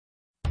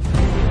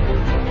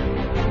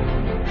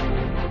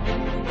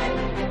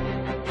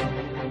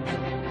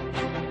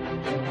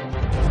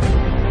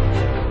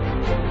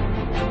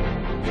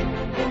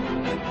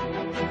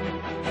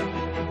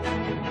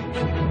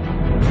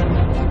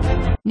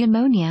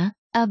Pneumonia,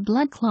 a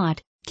blood clot,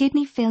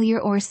 kidney failure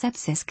or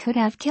sepsis could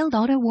have killed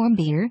Otto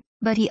Warmbier,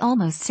 but he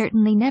almost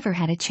certainly never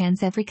had a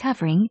chance of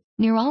recovering,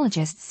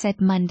 neurologists said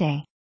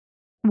Monday.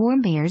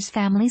 Warmbier's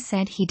family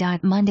said he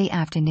died Monday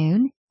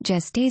afternoon,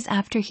 just days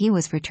after he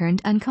was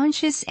returned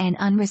unconscious and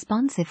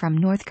unresponsive from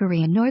North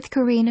Korea. North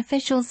Korean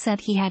officials said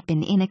he had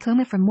been in a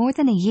coma for more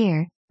than a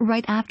year,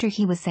 right after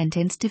he was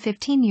sentenced to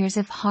 15 years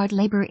of hard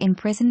labor in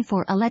prison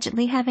for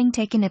allegedly having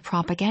taken a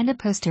propaganda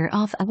poster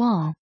off a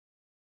wall.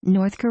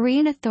 North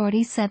Korean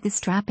authorities said the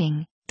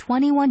strapping,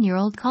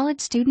 21-year-old college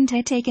student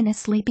had taken a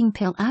sleeping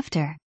pill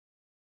after